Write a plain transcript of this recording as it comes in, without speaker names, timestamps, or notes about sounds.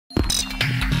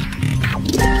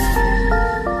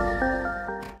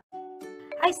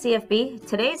CFB.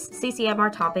 Today's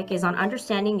CCMR topic is on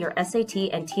understanding your SAT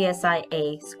and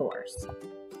TSIA scores.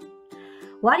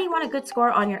 Why do you want a good score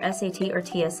on your SAT or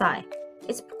TSI?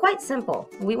 It's quite simple.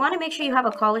 We want to make sure you have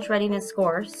a college readiness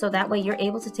score so that way you're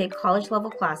able to take college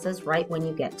level classes right when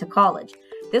you get to college.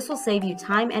 This will save you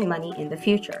time and money in the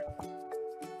future.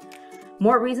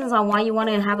 More reasons on why you want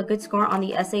to have a good score on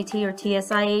the SAT or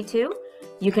TSIA2.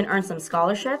 You can earn some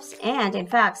scholarships, and in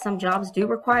fact, some jobs do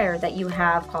require that you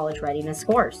have college readiness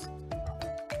scores.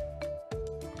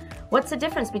 What's the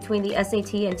difference between the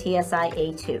SAT and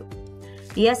TSIA2?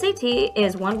 The SAT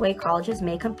is one way colleges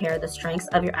may compare the strengths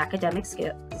of your academic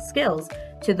skills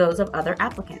to those of other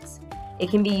applicants.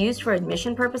 It can be used for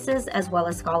admission purposes as well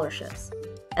as scholarships.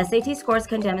 SAT scores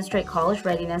can demonstrate college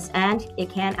readiness, and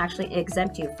it can actually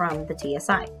exempt you from the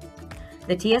TSI.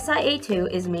 The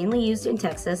TSIA2 is mainly used in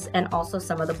Texas and also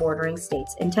some of the bordering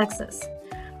states in Texas.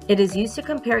 It is used to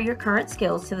compare your current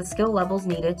skills to the skill levels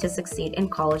needed to succeed in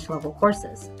college level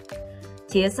courses.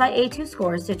 TSIA2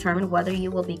 scores determine whether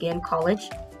you will begin college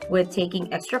with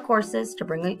taking extra courses to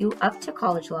bring you up to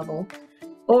college level,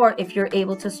 or if you're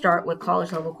able to start with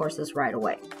college level courses right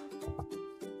away.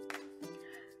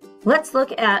 Let's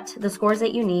look at the scores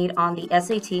that you need on the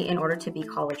SAT in order to be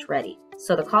college ready.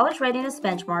 So the college readiness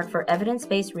benchmark for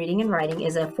evidence-based reading and writing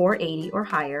is a 480 or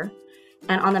higher,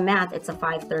 and on the math it's a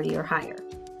 530 or higher.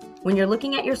 When you're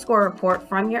looking at your score report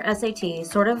from your SAT,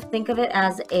 sort of think of it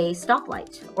as a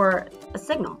stoplight or a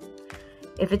signal.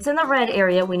 If it's in the red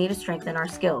area, we need to strengthen our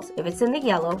skills. If it's in the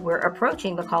yellow, we're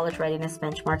approaching the college readiness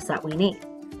benchmarks that we need.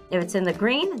 If it's in the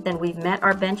green, then we've met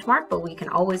our benchmark, but we can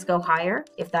always go higher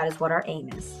if that is what our aim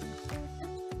is.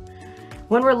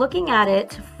 When we're looking at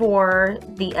it for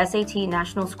the SAT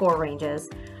national score ranges,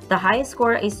 the highest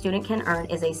score a student can earn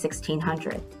is a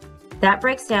 1600. That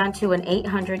breaks down to an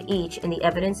 800 each in the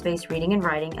evidence-based reading and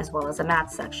writing as well as a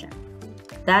math section.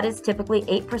 That is typically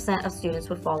 8% of students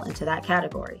would fall into that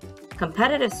category.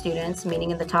 Competitive students,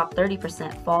 meaning in the top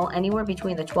 30%, fall anywhere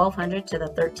between the 1200 to the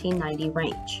 1390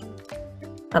 range.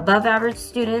 Above average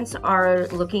students are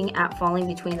looking at falling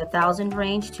between the 1000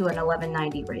 range to an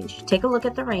 1190 range. Take a look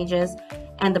at the ranges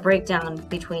and the breakdown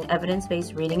between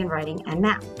evidence-based reading and writing and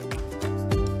math.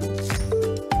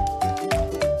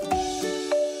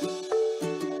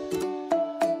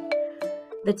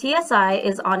 The TSI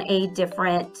is on a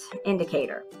different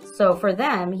indicator. So for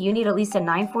them, you need at least a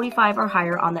 945 or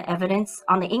higher on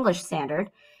the English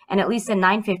standard and at least a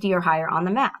 950 or higher on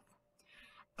the math.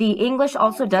 The English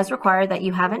also does require that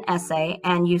you have an essay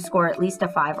and you score at least a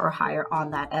 5 or higher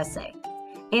on that essay.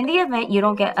 In the event you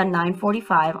don't get a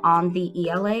 945 on the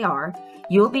ELAR,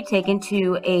 you will be taken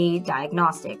to a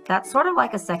diagnostic. That's sort of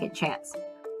like a second chance.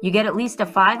 You get at least a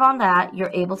 5 on that, you're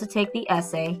able to take the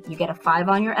essay, you get a 5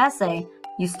 on your essay,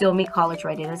 you still meet college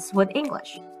readiness with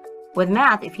English. With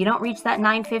math, if you don't reach that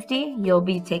 950, you'll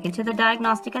be taken to the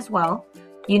diagnostic as well.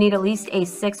 You need at least a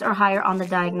 6 or higher on the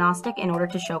diagnostic in order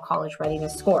to show college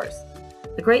readiness scores.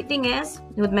 The great thing is,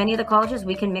 with many of the colleges,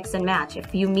 we can mix and match.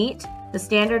 If you meet the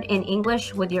standard in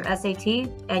English with your SAT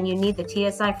and you need the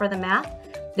TSI for the math,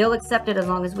 they'll accept it as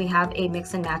long as we have a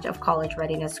mix and match of college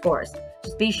readiness scores.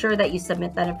 Just be sure that you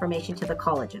submit that information to the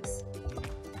colleges.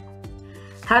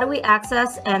 How do we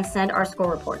access and send our score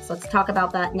reports? Let's talk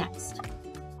about that next.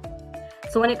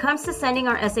 So when it comes to sending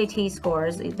our SAT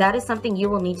scores, that is something you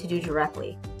will need to do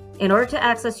directly. In order to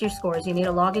access your scores, you need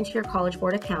to log into your College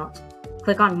Board account,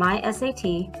 click on My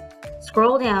SAT,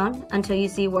 scroll down until you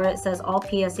see where it says All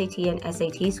PSAT and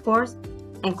SAT scores,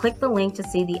 and click the link to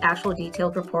see the actual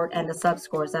detailed report and the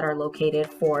sub-scores that are located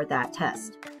for that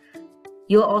test.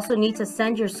 You'll also need to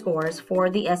send your scores for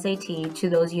the SAT to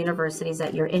those universities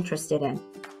that you're interested in.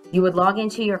 You would log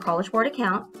into your College Board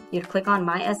account, you'd click on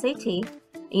My SAT,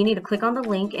 you need to click on the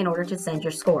link in order to send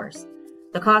your scores.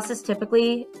 The cost is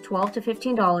typically $12 to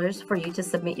 $15 for you to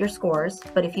submit your scores,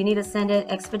 but if you need to send it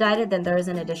expedited, then there is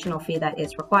an additional fee that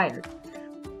is required.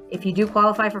 If you do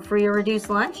qualify for free or reduced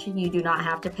lunch, you do not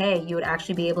have to pay. You would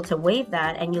actually be able to waive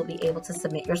that and you'll be able to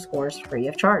submit your scores free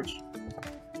of charge.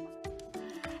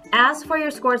 As for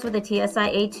your scores with the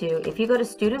TSIA2, if you go to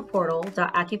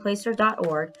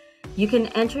studentportal.accuplacer.org, you can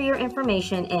enter your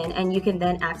information in and you can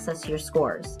then access your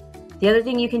scores. The other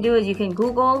thing you can do is you can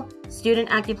Google student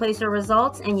Accuplacer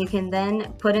results and you can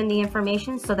then put in the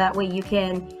information so that way you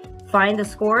can find the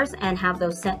scores and have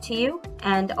those sent to you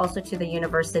and also to the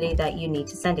university that you need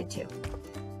to send it to.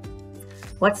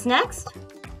 What's next?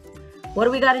 What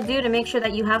do we got to do to make sure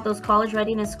that you have those college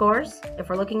readiness scores? If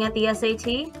we're looking at the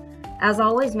SAT, as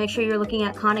always, make sure you're looking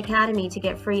at Khan Academy to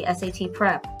get free SAT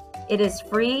prep. It is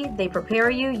free, they prepare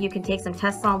you, you can take some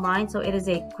tests online, so it is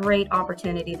a great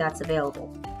opportunity that's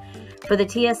available. For the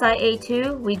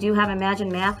TSIA2, we do have Imagine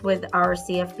Math with our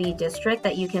CFB district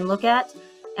that you can look at,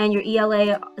 and your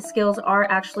ELA skills are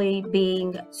actually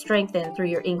being strengthened through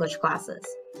your English classes.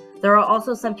 There are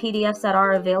also some PDFs that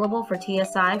are available for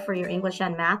TSI for your English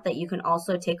and math that you can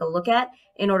also take a look at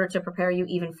in order to prepare you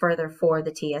even further for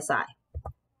the TSI.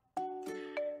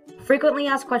 Frequently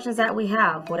asked questions that we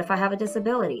have: what if I have a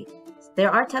disability? There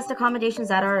are test accommodations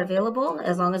that are available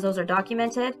as long as those are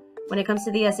documented. When it comes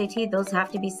to the SAT, those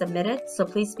have to be submitted, so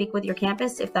please speak with your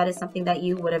campus if that is something that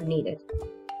you would have needed.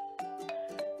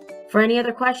 For any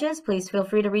other questions, please feel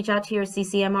free to reach out to your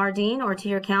CCMR dean or to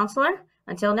your counselor.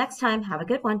 Until next time, have a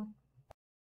good one.